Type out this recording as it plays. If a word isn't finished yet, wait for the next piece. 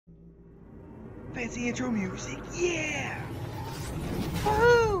Fancy intro music, yeah!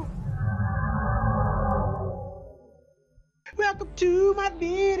 Woo! Welcome to my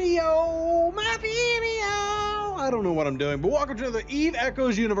video, I don't know what I'm doing, but welcome to the Eve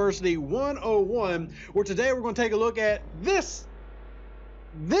Echoes University 101, where today we're going to take a look at this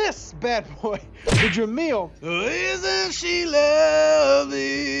bad boy, the Dramiel. Oh, isn't she lovely?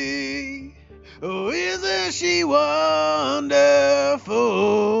 Oh, isn't she wonderful?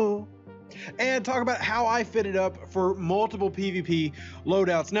 And talk about how I fit it up for multiple PvP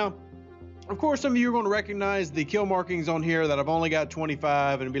loadouts. Now, of course, some of you are going to recognize the kill markings on here that I've only got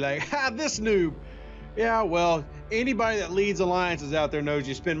 25 and be like, ha, this noob. Yeah, well, anybody that leads alliances out there knows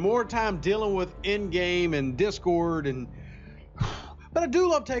you spend more time dealing with in-game and Discord but I do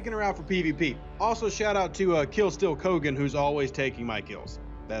love taking her out for PvP. Also, shout out to Kill Still Kogan, who's always taking my kills.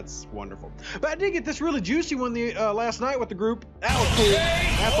 That's wonderful. But I did get this really juicy one last night with the group. That was cool.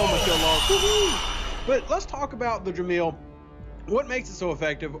 That's on my kill log. But let's talk about the Dramiel. What makes it so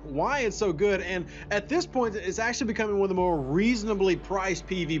effective, why it's so good, and at this point it's actually becoming one of the more reasonably priced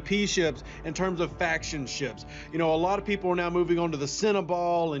PvP ships in terms of faction ships. You know, a lot of people are now moving on to the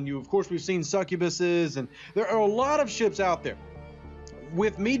Cinnaball, and of course we've seen succubuses, and there are a lot of ships out there.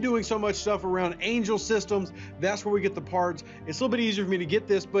 With me doing so much stuff around angel systems, that's where we get the parts. It's a little bit easier for me to get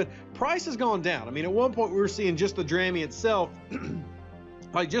this, but price has gone down. I mean, at one point we were seeing just the Dramiel itself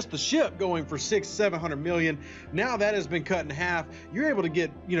like just the ship going for $600-700 million. Now that has been cut in half. You're able to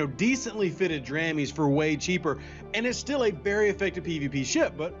get, you know, decently fitted Dramies for way cheaper, and it's still a very effective PvP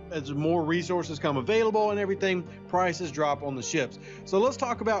ship. But as more resources come available and everything, prices drop on the ships. So let's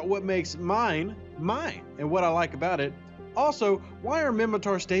talk about what makes mine and what I like about it. Also, why are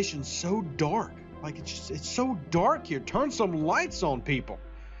Minmatar stations so dark? Like, it's so dark here. Turn some lights on, people.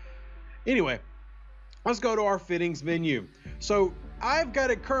 Anyway, let's go to our fittings menu. So I've got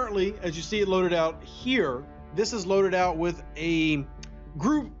it currently, as you see it loaded out here. This is loaded out with a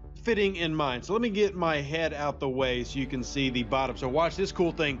group fitting in mind. So let me get my head out the way so you can see the bottom. So watch this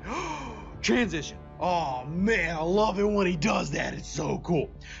cool thing. Transition. Oh man, I love it when he does that. It's so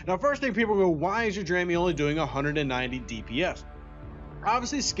cool. Now, first thing people go, why is your Dramiel only doing 190 DPS?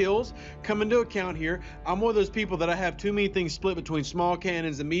 Obviously, skills come into account here. I'm one of those people that I have too many things split between small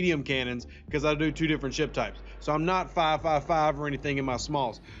cannons and medium cannons because I do two different ship types. So I'm not 5.55 or anything in my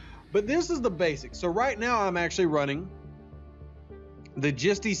smalls. But this is the basics. So right now I'm actually running the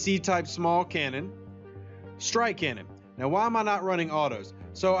Gisty C-type small cannon, strike cannon. Now, why am I not running autos?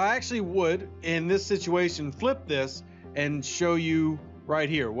 So I actually would, in this situation, flip this and show you right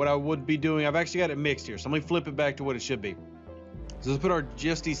here what I would be doing. I've actually got it mixed here. So let me flip it back to what it should be. So let's put our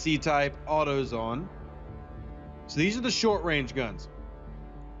Gisty C-type autos on. So these are the short range guns.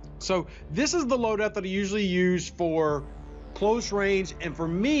 So this is the loadout that I usually use for close range, and for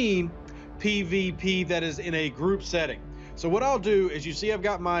me, PvP that is in a group setting. So what I'll do is, you see I've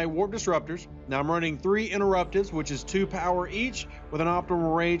got my warp disruptors. Now I'm running 3 interrupteds, which is 2 power each with an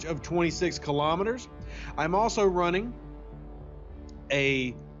optimal range of 26 kilometers. I'm also running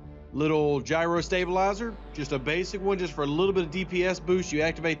a little gyro stabilizer, just a basic one, just for a little bit of DPS boost. You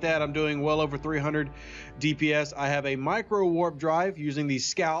activate that, I'm doing well over 300 DPS. I have a micro warp drive using the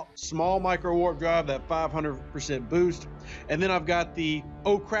Scout small micro warp drive, that 500% boost. And then I've got the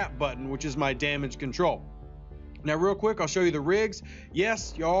oh crap button, which is my damage control. Now, real quick, I'll show you the rigs.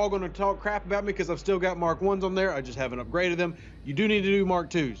 Yes, you're all going to talk crap about me because I've still got Mark 1s on there. I just haven't upgraded them. You do need to do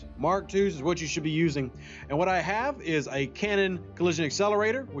Mark 2s. Mark 2s is what you should be using. And what I have is a cannon collision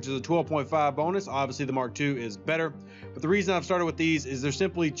accelerator, which is a 12.5 bonus. Obviously, the Mark 2 is better. But the reason I've started with these is they're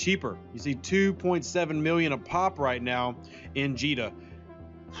simply cheaper. You see 2.7 million a pop right now in Jita.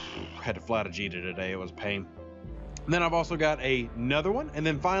 Had to fly to Jita today. It was a pain. And then I've also got another one, and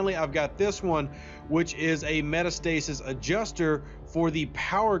then finally I've got this one, which is a metastasis adjuster for the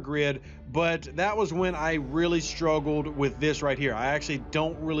power grid. But that was when I really struggled with this right here. I actually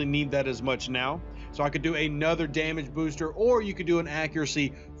don't really need that as much now, so I could do another damage booster, or you could do an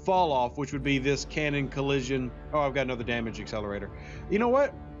accuracy fall off, which would be this cannon collision. Oh, I've got another damage accelerator. You know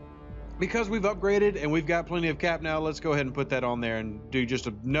what, because we've upgraded and we've got plenty of cap now, let's go ahead and put that on there and do just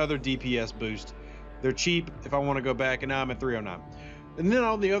another DPS boost. They're cheap if I want to go back, and now I'm at 309. And then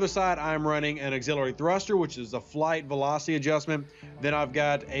on the other side, I'm running an auxiliary thruster, which is a flight velocity adjustment. Then I've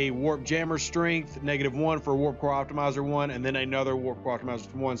got a warp jammer strength, -1 for warp core optimizer 1, and then another warp core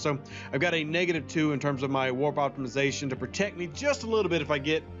optimizer 1. So I've got a -2 in terms of my warp optimization to protect me just a little bit if I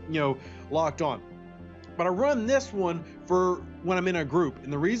get, you know, locked on. But I run this one for when I'm in a group.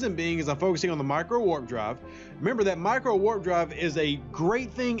 And the reason being is I'm focusing on the micro warp drive. Remember that micro warp drive is a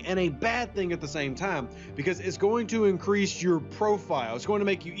great thing and a bad thing at the same time, because it's going to increase your profile. It's going to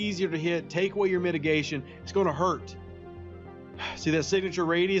make you easier to hit, take away your mitigation. It's going to hurt. See that signature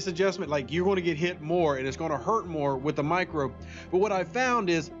radius adjustment? Like, you're going to get hit more and it's going to hurt more with the micro. But what I found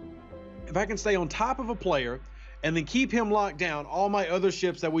is if I can stay on top of a player and then keep him locked down, all my other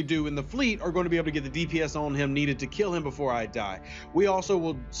ships that we do in the fleet are going to be able to get the DPS on him needed to kill him before I die. We also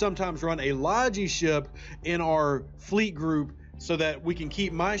will sometimes run a Logi ship in our fleet group so that we can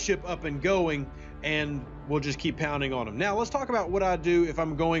keep my ship up and going, and we'll just keep pounding on him. Now let's talk about what I do if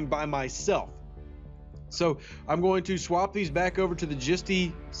I'm going by myself. So I'm going to swap these back over to the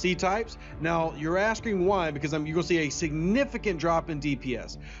Gisty C types. Now you're asking why, because you're gonna see a significant drop in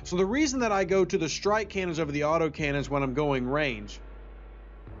DPS. So the reason that I go to the strike cannons over the auto cannons when I'm going range,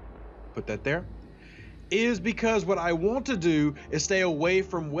 put that there, is because what I want to do is stay away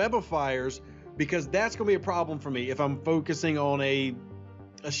from webifiers, because that's gonna be a problem for me if I'm focusing on a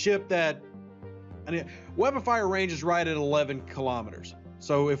ship that, webifier range is right at 11 kilometers.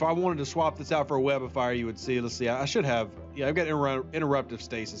 So if I wanted to swap this out for a webifier, you would see, let's see, I should have, yeah, I've got interruptive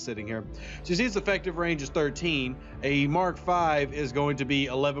stasis sitting here. So you see its effective range is 13. A Mark V is going to be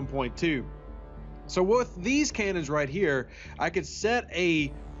 11.2. So with these cannons right here, I could set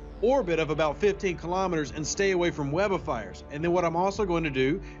a orbit of about 15 kilometers and stay away from webifiers. And then what I'm also going to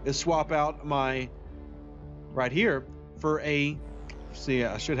do is swap out my, right here, for a, see,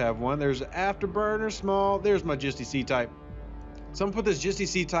 I should have one. There's afterburner, small, there's my Gisty C type. So I'm gonna put this Gisty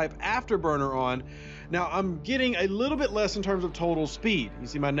C type afterburner on. Now I'm getting a little bit less in terms of total speed. You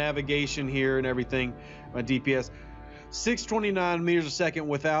see my navigation here and everything, my DPS. 629 meters a second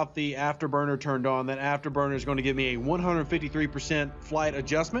without the afterburner turned on. That afterburner is going to give me a 153% flight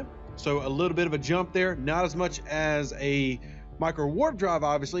adjustment. So a little bit of a jump there, not as much as a micro warp drive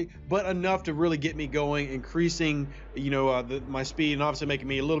obviously, but enough to really get me going, increasing, you know, my speed, and obviously making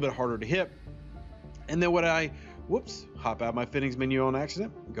me a little bit harder to hit. And then what whoops, hop out my fittings menu on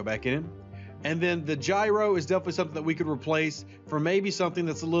accident, go back in. And then the gyro is definitely something that we could replace for maybe something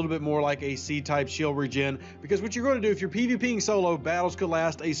that's a little bit more like a C-type shield regen, because what you're going to do if you're PvPing solo, battles could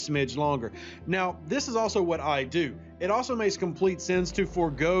last a smidge longer. Now, this is also what I do. It also makes complete sense to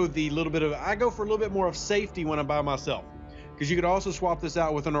forego the little bit of, I go for a little bit more of safety when I'm by myself, because you could also swap this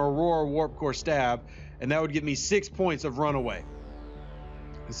out with an Aurora Warp Core Stab, and that would give me 6 points of runaway.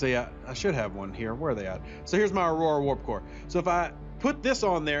 So yeah, I should have one here. Where are they at? So here's my Aurora Warp Core. So if I put this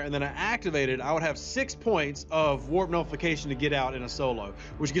on there and then I activate it, I would have 6 points of warp nullification to get out in a solo,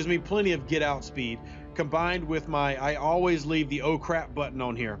 which gives me plenty of get out speed, combined with my, I always leave the oh crap button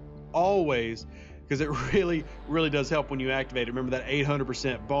on here, always, because it really does help when you activate it. Remember that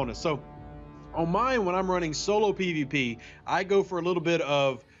 800% bonus. So on mine, when I'm running solo PvP, I go for a little bit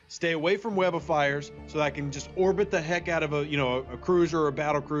of stay away from webifiers so that I can just orbit the heck out of a cruiser or a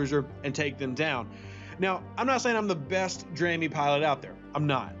battle cruiser and take them down. Now, I'm not saying I'm the best Dramiel pilot out there. I'm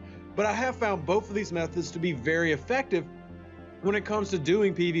not. But I have found both of these methods to be very effective when it comes to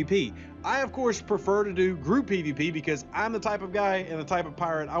doing PvP. I, of course, prefer to do group PvP because I'm the type of guy and the type of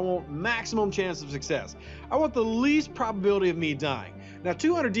pirate I want maximum chance of success. I want the least probability of me dying. Now,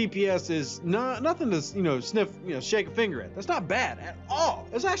 200 DPS is nothing to shake a finger at. That's not bad at all.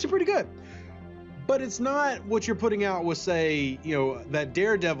 It's actually pretty good. But it's not what you're putting out with, say, that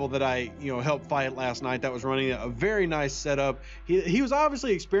Daredevil that I, helped fight last night that was running a very nice setup. He was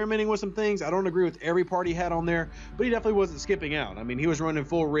obviously experimenting with some things. I don't agree with every part he had on there, but he definitely wasn't skipping out. I mean, he was running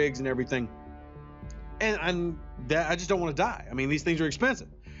full rigs and everything. And I just don't want to die. I mean, these things are expensive.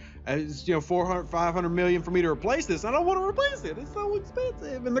 It's 400, 500 million for me to replace this. I don't want to replace it. It's so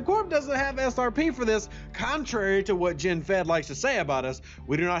expensive. And the Corp doesn't have SRP for this. Contrary to what Gen Fed likes to say about us,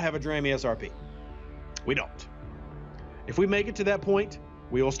 we do not have a Dramiel SRP. We don't. If we make it to that point,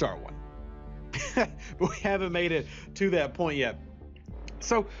 we will start one. But we haven't made it to that point yet.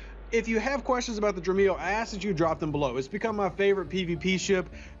 So if you have questions about the Dramiel, I ask that you drop them below. It's become my favorite PvP ship.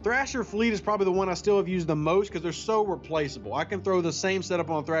 Thrasher Fleet is probably the one I still have used the most because they're so replaceable. I can throw the same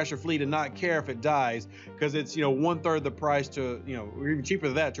setup on Thrasher Fleet and not care if it dies because it's 1/3 the price to, or even cheaper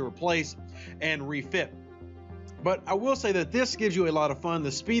than that to replace and refit. But I will say that this gives you a lot of fun.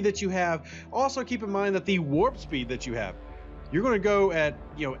 The speed that you have. Also keep in mind that the warp speed that you have. You're going to go at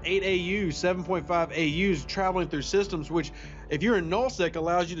 8 AUs, 7.5 AUs traveling through systems, which if you're in nullsec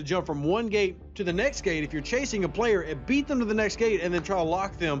allows you to jump from one gate to the next gate. If you're chasing a player, it beat them to the next gate and then try to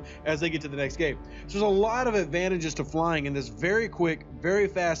lock them as they get to the next gate. So there's a lot of advantages to flying in this very quick, very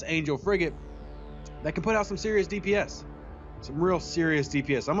fast Angel frigate that can put out some serious DPS. Some real serious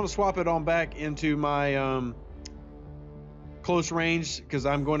DPS. I'm going to swap it on back into my close range because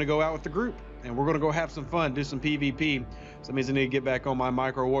I'm going to go out with the group and we're going to go have some fun, do some PvP. So that means I need to get back on my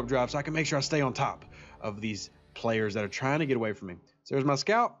micro warp drive so I can make sure I stay on top of these players that are trying to get away from me. So there's my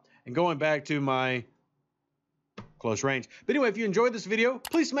scout, and going back to my close range. But anyway, if you enjoyed this video,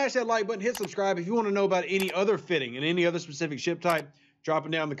 please smash that like button, hit subscribe. If you want to know about any other fitting and any other specific ship type, drop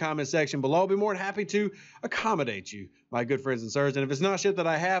it down in the comment section below. I'll be more than happy to accommodate you, my good friends and sirs. And if it's not ship that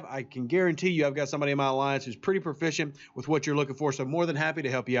I have, I can guarantee you I've got somebody in my alliance who's pretty proficient with what you're looking for. So more than happy to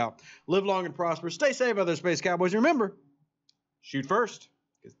help you out. Live long and prosper. Stay safe, other space cowboys. And remember, shoot first,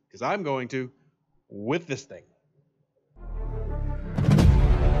 because I'm going to with this thing.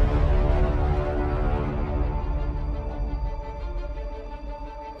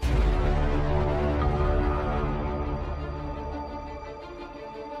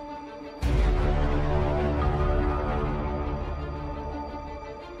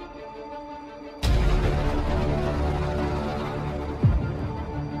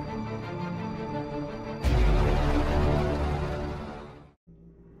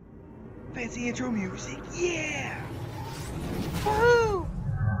 Fancy intro music, yeah!